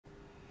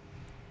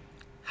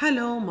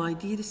Hello, my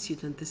dear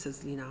student. This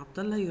is Lina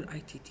Abdullah, your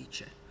IT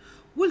teacher.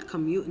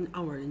 Welcome you in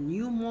our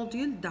new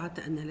module,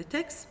 Data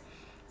Analytics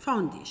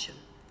Foundation.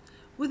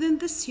 Within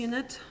this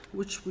unit,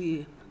 which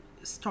we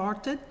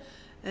started,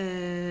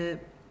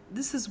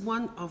 this is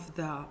one of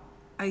the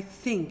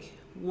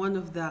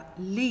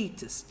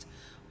latest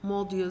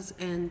modules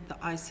in the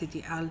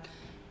ICDL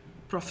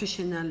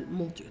professional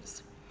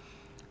modules.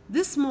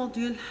 This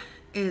module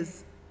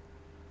is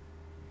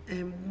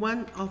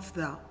one of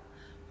the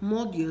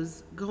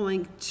modules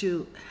going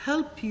to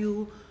help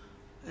you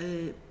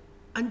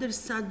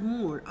understand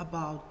more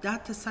about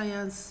data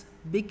science,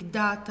 big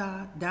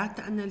data,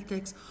 data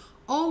analytics,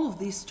 all of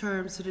these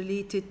terms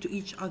related to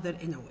each other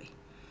in a way.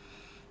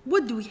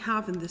 What do we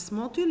have in this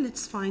module?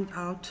 Let's find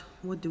out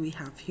what do we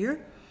have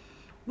here.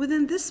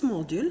 Within this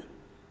module,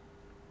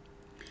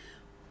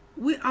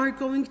 we are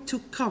going to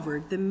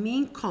cover the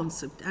main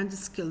concept and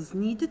skills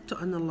needed to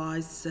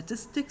analyze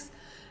statistics,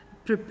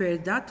 prepare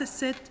data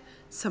set,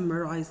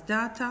 summarize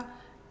data,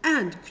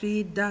 and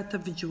create data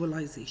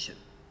visualization.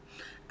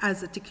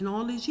 As a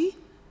technology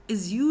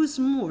is used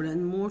more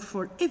and more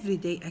for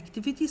everyday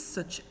activities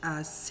such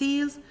as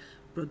sales,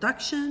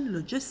 production,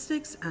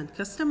 logistics, and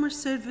customer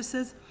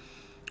services,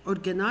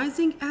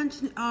 organizing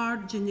and are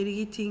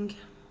generating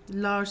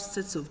large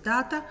sets of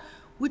data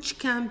which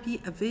can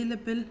be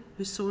available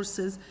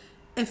resources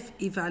if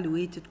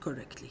evaluated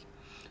correctly.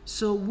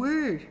 So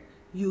where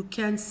you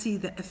can see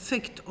the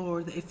effect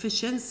or the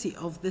efficiency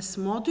of this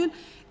module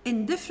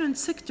in different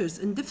sectors,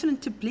 in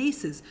different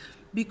places,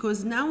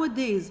 because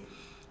nowadays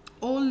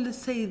all the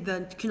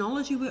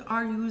technology we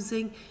are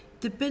using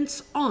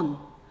depends on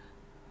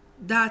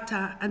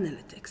data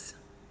analytics.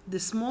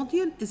 This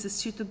module is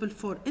suitable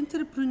for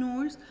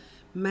entrepreneurs,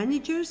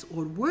 managers,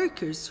 or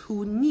workers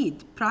who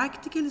need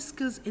practical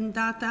skills in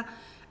data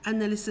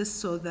analysis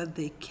so that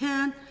they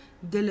can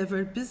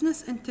deliver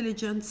business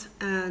intelligence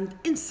and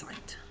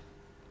insight.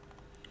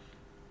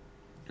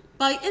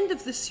 By end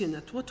of this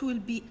unit, what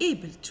we'll be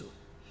able to?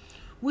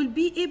 We'll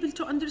be able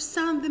to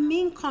understand the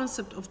main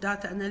concept of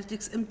data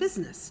analytics in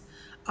business,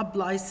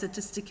 apply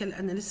statistical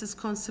analysis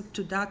concept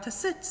to data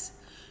sets,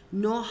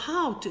 know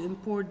how to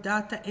import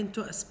data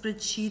into a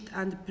spreadsheet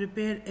and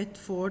prepare it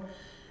for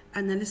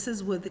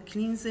analysis with the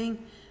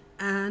cleansing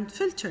and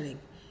filtering,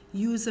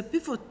 use a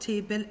pivot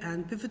table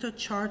and pivot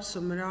chart,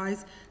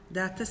 summarize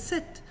data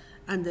set,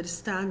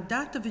 understand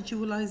data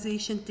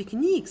visualization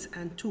techniques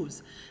and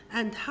tools,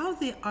 and how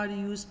they are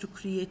used to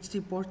create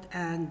reports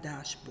and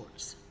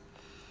dashboards.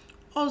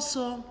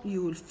 Also,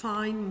 you will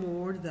find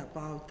more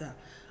about the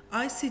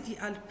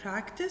ICDL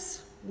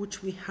practice,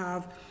 which we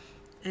have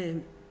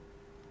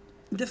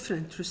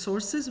different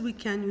resources we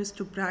can use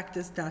to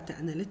practice data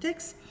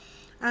analytics.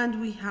 And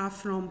we have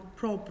from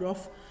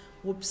ProProf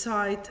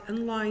website,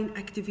 online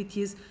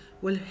activities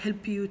will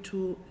help you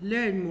to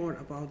learn more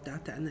about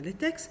data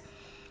analytics.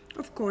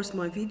 Of course,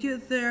 my video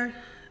is there.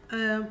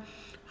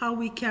 How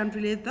we can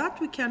relate that?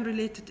 We can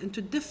relate it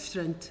into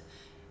different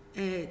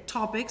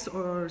topics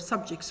or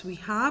subjects we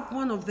have.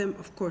 One of them,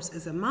 of course,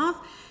 is a math,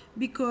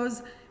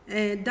 because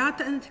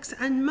data analytics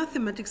and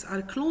mathematics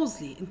are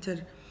closely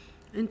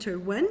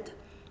intertwined,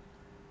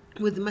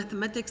 with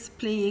mathematics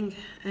playing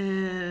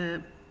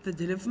the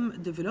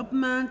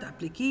development,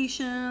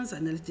 applications,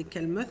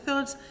 analytical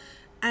methods,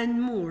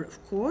 and more,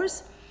 of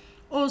course.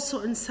 Also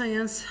in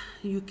science,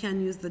 you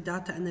can use the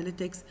data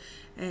analytics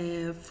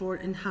for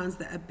enhance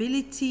the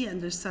ability,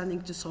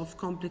 understanding to solve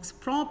complex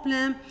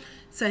problems,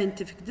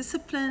 scientific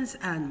disciplines,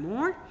 and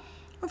more.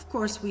 Of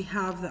course, we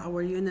have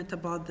our unit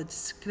about the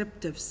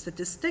descriptive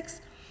statistics,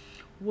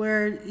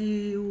 where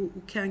you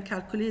can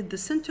calculate the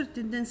center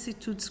tendency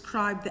to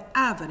describe the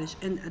average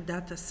in a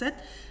data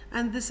set.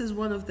 And this is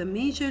one of the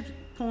major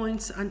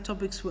points and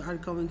topics we are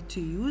going to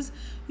use.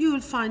 You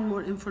will find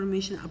more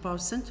information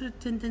about center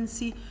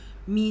tendency,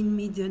 mean,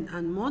 median,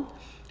 and mode,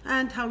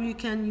 and how you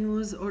can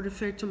use or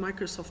refer to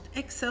Microsoft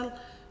Excel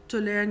to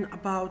learn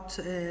about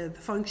the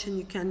function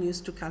you can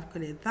use to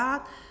calculate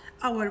that.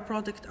 Our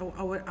product or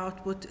our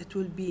output, it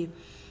will be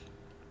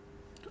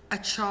a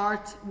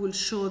chart, will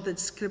show the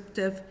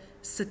descriptive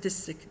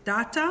statistic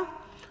data,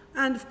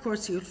 and of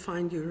course you'll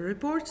find your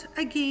report.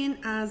 Again,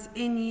 as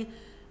any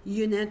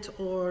unit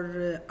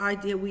or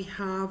idea we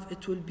have,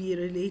 it will be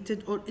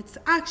related, or it's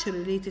actually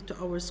related to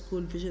our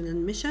school vision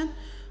and mission,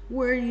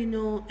 where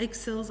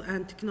Excel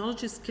and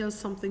technology skills,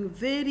 something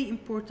very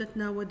important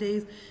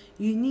nowadays.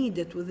 You need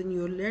it within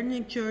your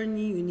learning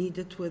journey, you need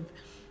it with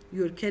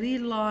your career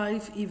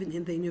life, even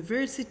in the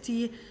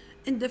university,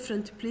 in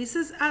different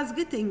places, as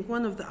getting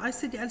one of the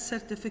ICDL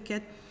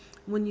certificate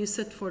when you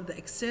sit for the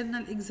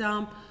external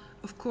exam.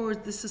 Of course,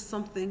 this is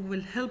something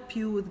will help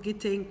you with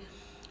getting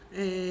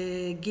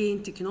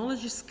gain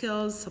technology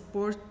skills,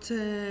 support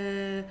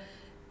you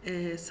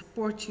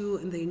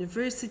in the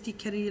university,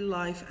 career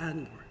life,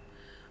 and more.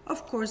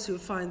 Of course, you'll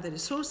find the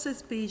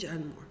resources page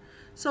and more.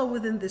 So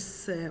within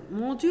this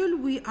module,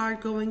 we are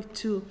going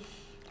to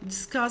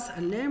discuss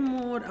and learn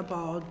more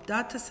about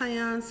data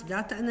science,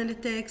 data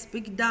analytics,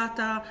 big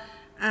data,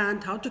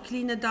 and how to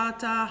clean the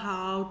data,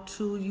 how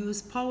to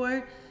use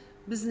Power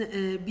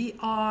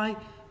BI,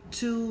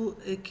 to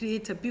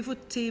create a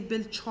pivot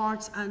table,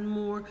 charts, and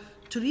more,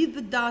 to read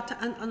the data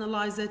and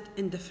analyze it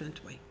in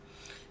different way.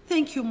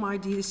 Thank you, my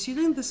dear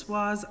student. This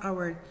was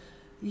our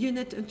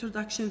unit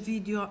introduction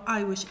video.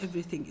 I wish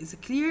everything is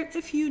clear.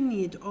 If you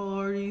need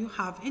or you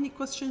have any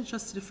questions,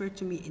 just refer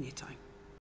to me anytime.